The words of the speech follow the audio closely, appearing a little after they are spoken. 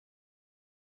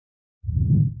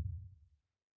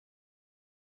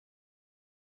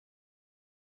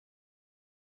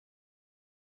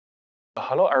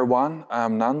Hello everyone,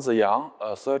 I'm Nanzi,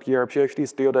 a third-year PhD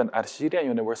student at Xidian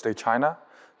University, China.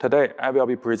 Today, I will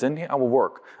be presenting our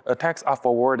work, Attacks Are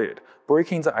Forwarded,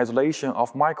 Breaking the Isolation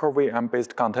of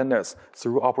MicroVM-based Containers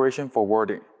Through Operation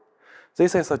Forwarding.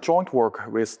 This is a joint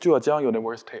work with Zhejiang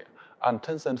University and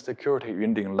Tencent Security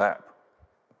Yunding Lab.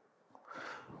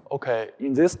 Okay,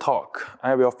 in this talk,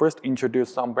 I will first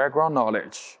introduce some background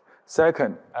knowledge.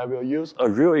 Second, I will use a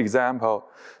real example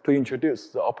to introduce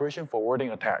the operation forwarding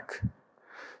attack.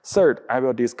 Third, I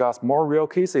will discuss more real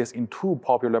cases in two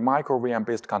popular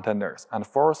MicroVM-based containers. And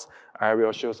fourth, I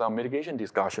will show some mitigation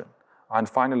discussion. And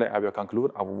finally, I will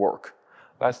conclude our work.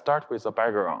 Let's start with the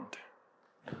background.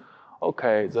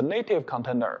 Okay, the native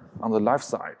container on the left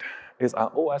side is an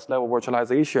OS-level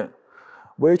virtualization,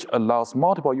 which allows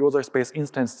multiple user space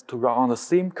instances to run on the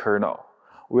same kernel,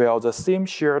 while the same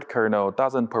shared kernel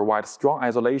doesn't provide strong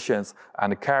isolations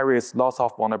and carries lots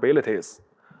of vulnerabilities.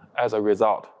 As a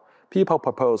result, people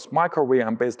propose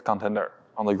MicroVM-based container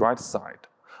on the right side,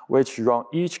 which run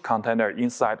each container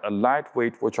inside a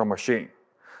lightweight virtual machine.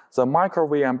 The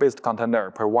MicroVM-based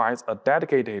container provides a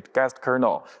dedicated guest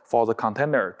kernel for the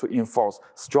container to enforce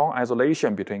strong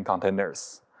isolation between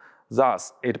containers.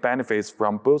 Thus, it benefits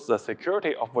from both the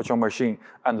security of virtual machine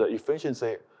and the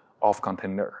efficiency of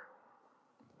container.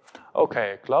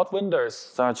 Okay, cloud vendors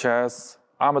such as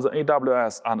Amazon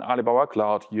AWS and Alibaba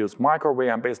Cloud use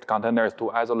MicroVM-based containers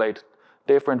to isolate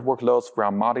different workloads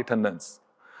from multi-tenants.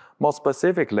 More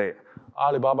specifically,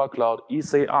 Alibaba Cloud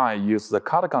ECI uses the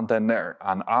Kata container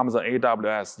and Amazon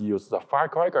AWS uses the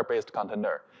Firecracker-based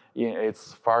container in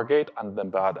its Fargate and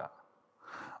Lambda.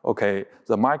 Okay,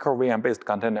 the MicroVM-based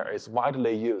container is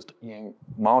widely used in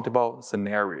multiple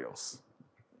scenarios.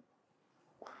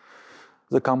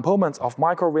 The components of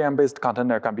MicroVM-based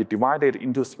container can be divided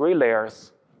into three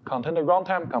layers: container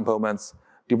runtime components,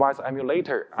 device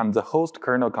emulator, and the host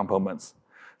kernel components.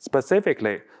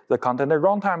 Specifically, the container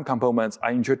runtime components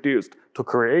are introduced to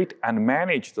create and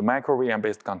manage the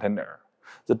MicroVM-based container.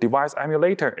 The device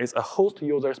emulator is a host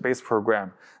user space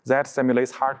program that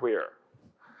simulates hardware.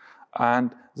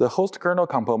 And the host kernel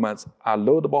components are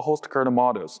loadable host kernel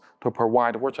modules to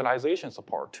provide virtualization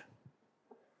support.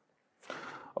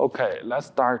 Okay, let's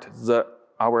start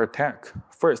our attack.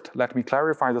 First, let me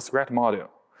clarify the threat model.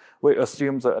 We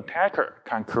assume the attacker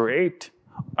can create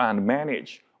and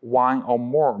manage one or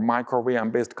more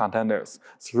MicroVM-based containers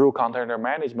through container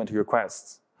management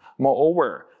requests.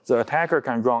 Moreover, the attacker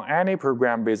can run any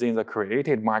program within the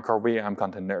created MicroVM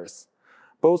containers.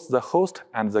 Both the host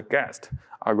and the guest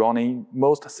are running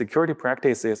most security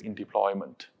practices in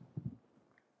deployment.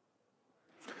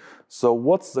 So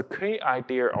what's the key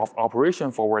idea of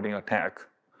operation forwarding attack?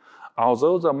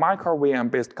 Although the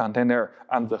MicroVM-based container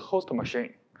and the host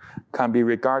machine can be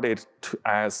regarded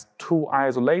as two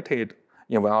isolated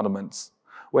environments,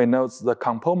 we note the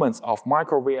components of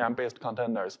MicroVM-based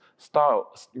containers still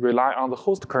rely on the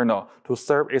host kernel to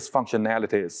serve its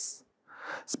functionalities.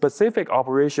 Specific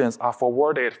operations are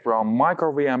forwarded from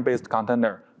MicroVM-based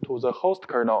container to the host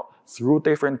kernel through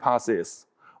different passes,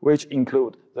 which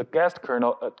include the guest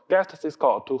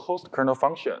syscall to host kernel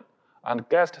function, and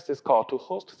guest syscall to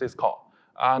host syscall,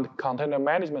 and container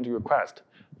management request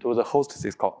to the host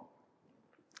syscall.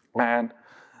 And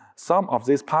some of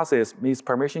these passes miss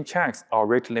permission checks or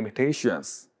rate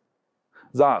limitations.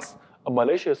 Thus, a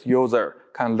malicious user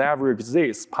can leverage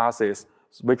these passes,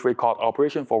 which we call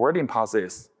operation forwarding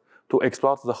passes, to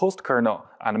exploit the host kernel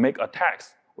and make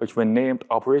attacks, which we named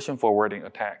operation forwarding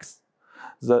attacks.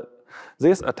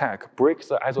 This attack breaks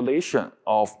the isolation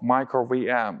of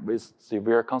MicroVM with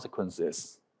severe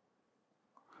consequences.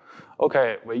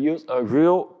 Okay, we use a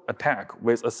real attack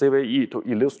with a CVE to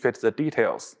illustrate the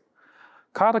details.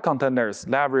 Kata containers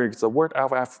leverage the word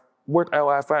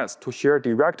LFS to share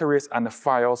directories and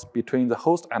files between the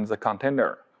host and the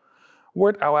container.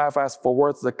 Word LFS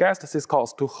forwards the guest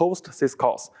syscalls to host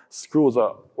syscalls through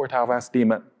the word LFS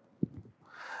daemon.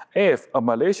 If a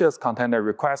malicious container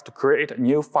requests to create a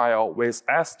new file with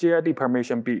SJID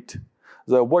permission bit,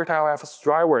 the virtualization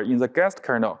driver in the guest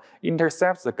kernel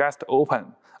intercepts the guest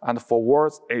open and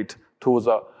forwards it to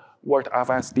the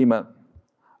virtualization daemon.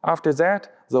 After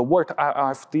that, the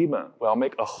virtualization daemon will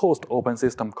make a host open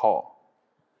system call.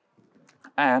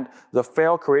 And the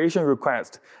file creation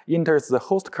request enters the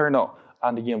host kernel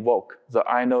and invoke the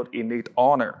inode init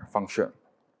honor function.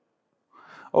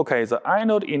 Okay, the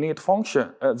inode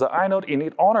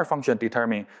init honor function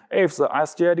determines if the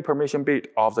SJID permission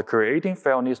bit of the creating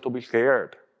file needs to be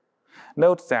shared.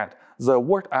 Note that the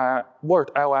word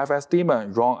LFS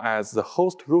daemon runs as the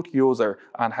host root user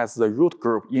and has the root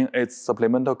group in its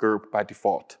supplemental group by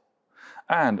default.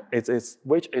 and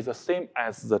which is the same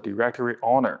as the directory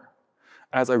owner.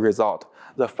 As a result,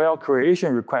 the file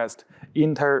creation request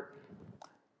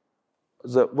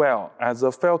as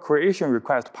the file creation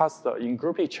request passes the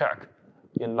entropy check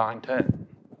in line 10.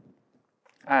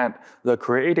 And the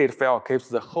created file keeps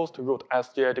the host root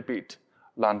SGID bit,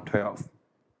 line 12.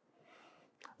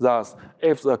 Thus,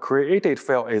 if the created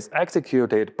file is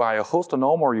executed by a host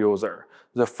normal user,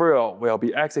 the file will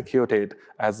be executed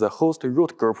as the host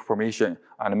root group permission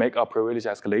and make a privilege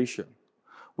escalation.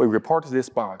 We report this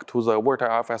bug to the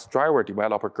virtualization driver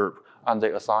developer group, and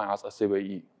they assign us a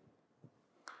CVE.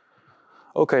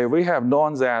 Okay, we have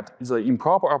known that the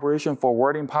improper operation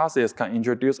forwarding passes can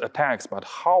introduce attacks, but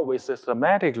how we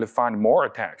systematically find more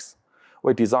attacks?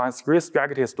 We designed 3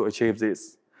 strategies to achieve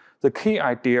this. The key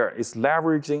idea is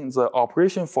leveraging the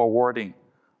operation forwarding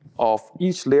of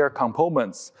each layer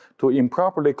components to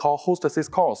improperly call host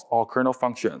syscalls or kernel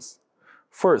functions.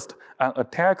 First, an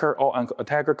attacker or an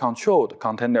attacker-controlled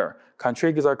container can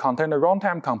trigger the container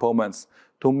runtime components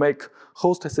to make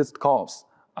host syscalls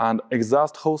and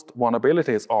exhaust host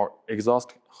vulnerabilities or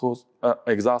exhaust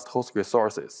host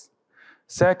resources.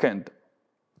 Second,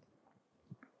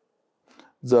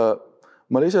 the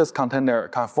malicious container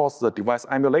can force the device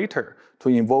emulator to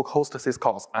invoke host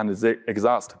syscalls and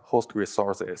exhaust host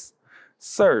resources.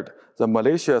 Third, the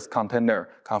malicious container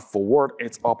can forward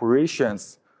its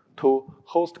operations to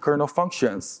host kernel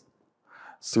functions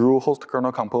through host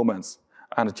kernel components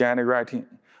and generating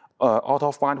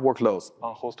auto-find workloads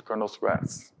on host kernel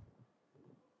threads.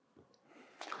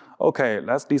 Okay,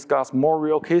 let's discuss more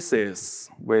real cases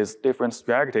with different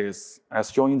strategies.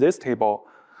 As shown in this table,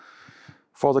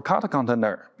 for the kata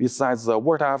container, besides the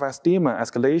virtualization daemon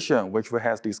escalation, which we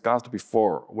have discussed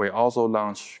before, we also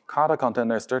launch kata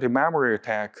container dirty memory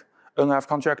attack, NF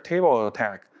contract table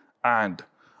attack, and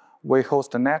we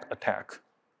host net attack.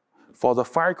 For the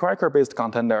firecracker-based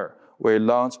container, we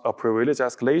launch a privilege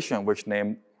escalation,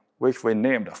 which we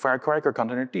named Firecracker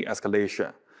Container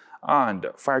De-escalation, and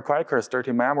Firecracker's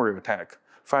dirty memory attack,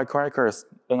 Firecracker's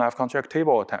NF contract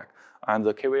table attack, and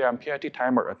the KVM PIT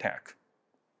timer attack.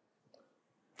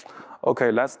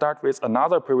 Okay, let's start with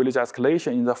another privilege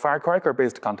escalation in the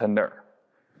Firecracker-based container.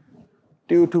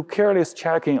 Due to careless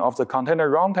checking of the container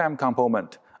runtime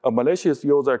component, a malicious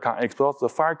user can exploit the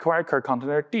Firecracker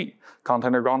Container D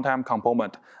container runtime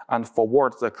component and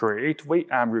forward the create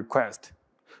VM request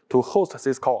to host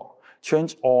syscall,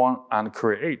 change on and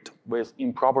create with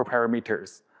improper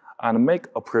parameters, and make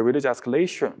a privilege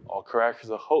escalation or crash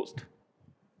the host.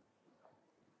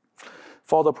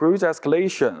 For the privilege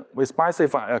escalation, we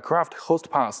specify a craft host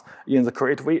path in the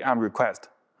create VM request.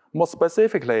 More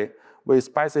specifically, we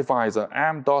specify the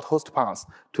m.host path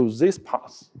to this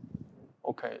path.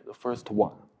 Okay, the first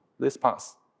one, this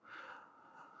path.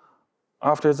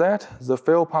 After that, the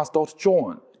file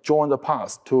path.join the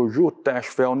path to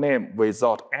root-file name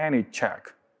without any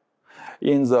check.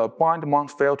 In the bind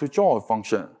mount file to join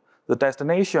function, the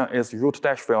destination is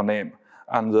root-file name,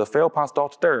 and the file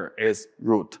path.dir is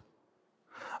root.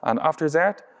 And after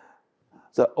that,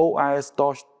 the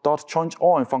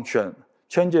os.changeOn function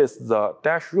changes the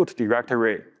 -root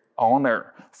directory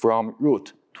owner from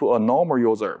root to a normal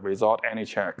user without any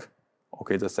check.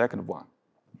 Okay, the second one.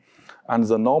 And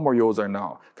the normal user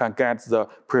now can get the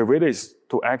privilege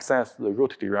to access the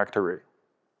root directory.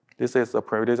 This is the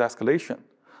privilege escalation.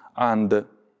 And,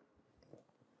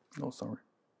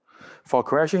 for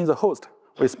crashing the host,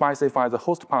 we specify the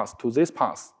host path to this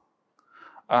path.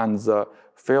 And the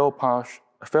file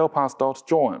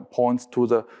path.join points to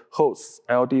the host's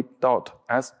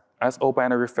ld.so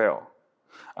binary file.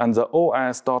 And the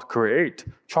os.create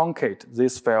truncate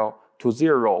this file to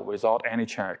 0 without any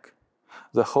check.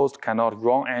 The host cannot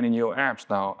run any new apps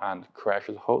now and crash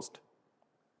the host.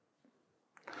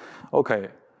 Okay,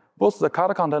 both the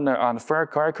kata container and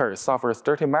Firecracker suffers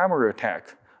dirty memory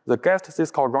attack. The guest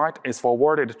syscall write is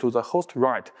forwarded to the host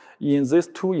write in these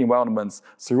 2 environments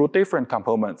through different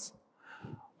components.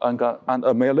 And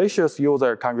a malicious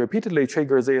user can repeatedly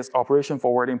trigger these operation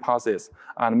forwarding passes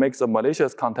and make the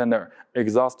malicious container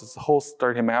exhaust the host's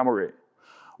dirty memory.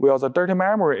 While the dirty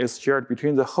memory is shared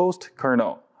between the host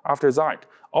kernel, after that,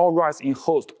 all writes in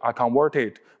host are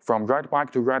converted from write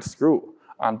back to write through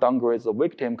and downgrade the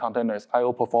victim container's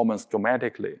I/O performance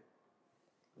dramatically.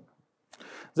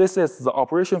 This is the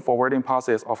operation forwarding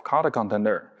process of kata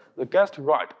container. The guest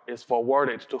write is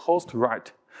forwarded to host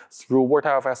write through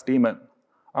virtualization daemon.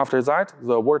 After that,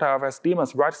 the virtualization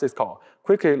daemon's write syscall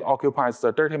quickly occupies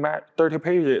the dirty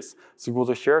pages through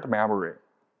the shared memory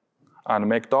and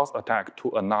make DOS attack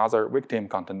to another victim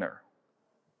container.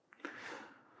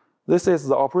 This is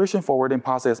the operation forwarding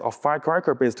process of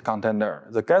firecracker-based container.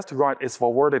 The guest write is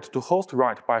forwarded to host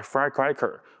write by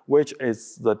firecracker, which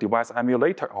is the device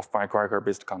emulator of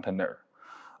firecracker-based container.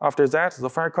 After that, the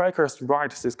firecracker's write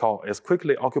syscall is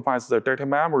quickly occupies the data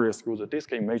memory through the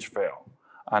disk image file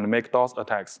and make DOS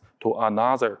attacks to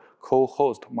another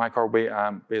co-host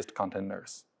MicroVM-based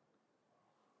containers.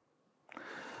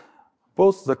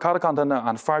 Both the CUDA container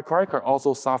and firecracker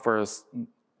also suffers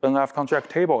NF contract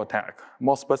table attack.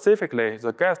 More specifically,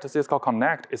 the guest syscall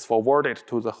connect is forwarded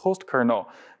to the host kernel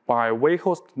by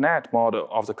vhostnet model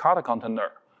of the CUDA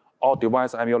container or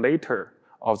device emulator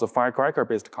of the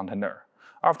firecracker-based container.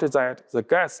 After that, the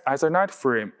guest Ethernet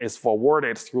frame is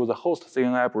forwarded through the host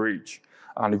CNI bridge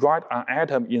and write an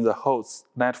item in the host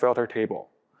net filter table.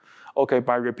 Okay,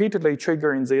 by repeatedly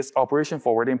triggering this operation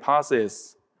forwarding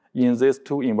process in these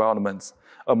two environments,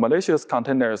 a malicious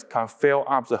container can fill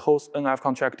up the host NF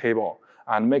contract table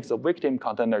and make the victim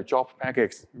container drop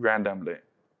packets randomly.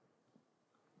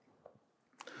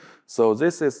 So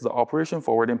this is the operation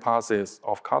forwarding process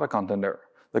of CUDA container.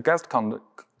 The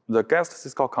guest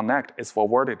syscall connect is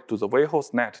forwarded to the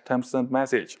vhostnet Tencent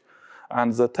message,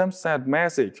 and the Tencent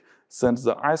message sends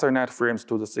the Ethernet frames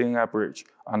to the CNI bridge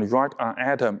and write an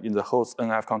item in the host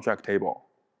NF contract table.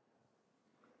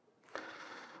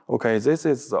 Okay, this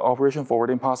is the operation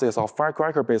forwarding process of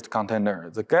firecracker-based container.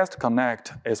 The guest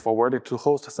connect is forwarded to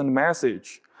host send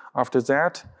message. After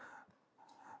that,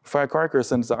 firecracker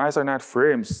sends the Ethernet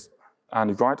frames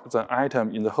and write the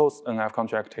item in the host NF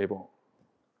contract table.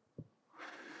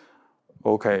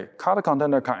 Okay, CUDA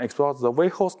container can exploit the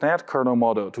vhostnet kernel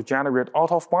model to generate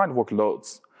out-of-band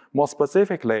workloads. More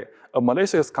specifically, a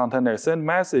malicious container send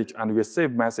message and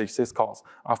receive message syscalls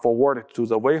are forwarded to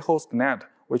the vhostnet,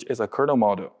 which is a kernel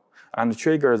model, and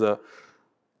trigger the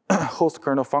host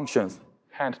kernel functions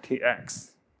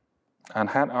handtx and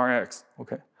handrx.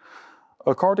 Okay.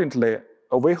 Accordingly,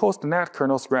 a vhostnet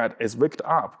kernel thread is waked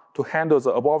up to handle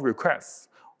the above requests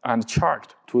and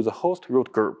charged to the host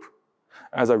root group.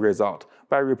 As a result,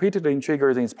 by repeatedly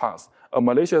triggering this path, a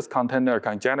malicious container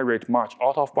can generate much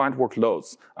out-of-band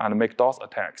workloads and make DOS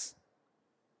attacks.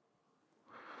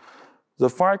 The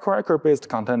firecracker-based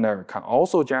container can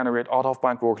also generate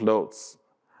out-of-band workloads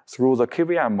through the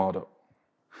KVM model.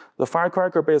 The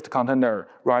firecracker-based container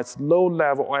writes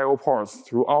low-level I/O ports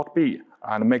throughout B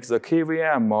and makes the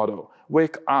KVM model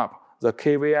wake up the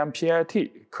KVM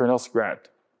PIT kernel thread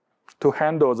to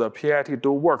handle the PIT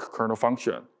do work kernel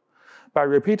function. By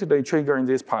repeatedly triggering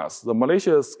this path, the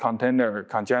malicious container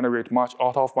can generate much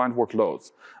out-of-band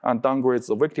workloads and downgrade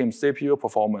the victim's CPU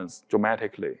performance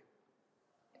dramatically.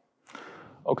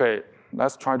 Okay,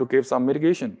 let's try to give some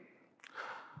mitigation.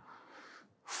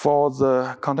 For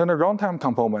the container runtime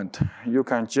component, you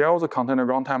can jail the container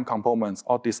runtime components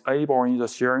or disabling the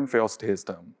sharing file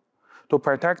system. To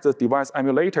protect the device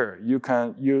emulator, you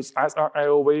can use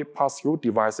SRIOV pass-through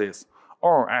devices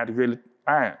or add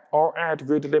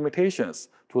read limitations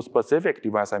to specific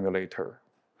device emulator.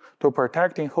 To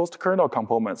protecting host kernel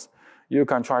components, you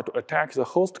can try to attack the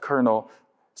host kernel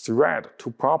thread to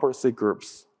proper C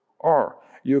groups, or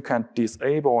you can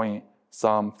disable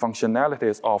some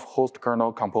functionalities of host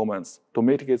kernel components to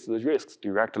mitigate the risks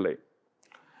directly.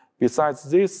 Besides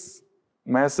these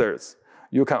methods,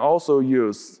 you can also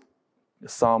use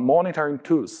some monitoring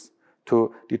tools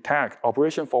to detect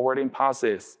operation forwarding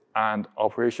passes and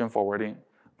operation forwarding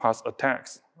pass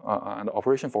attacks and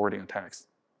operation forwarding attacks.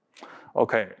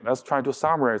 Okay, let's try to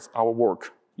summarize our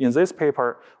work. In this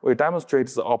paper, we demonstrate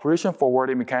the operation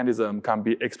forwarding mechanism can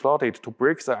be exploited to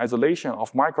break the isolation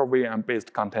of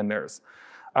MicroVM-based containers.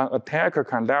 An attacker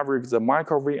can leverage the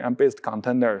MicroVM-based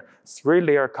container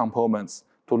 3-layer components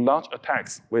to launch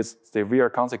attacks with severe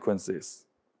consequences.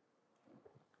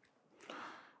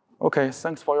 Okay,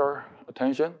 thanks for your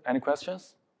attention. Any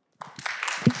questions?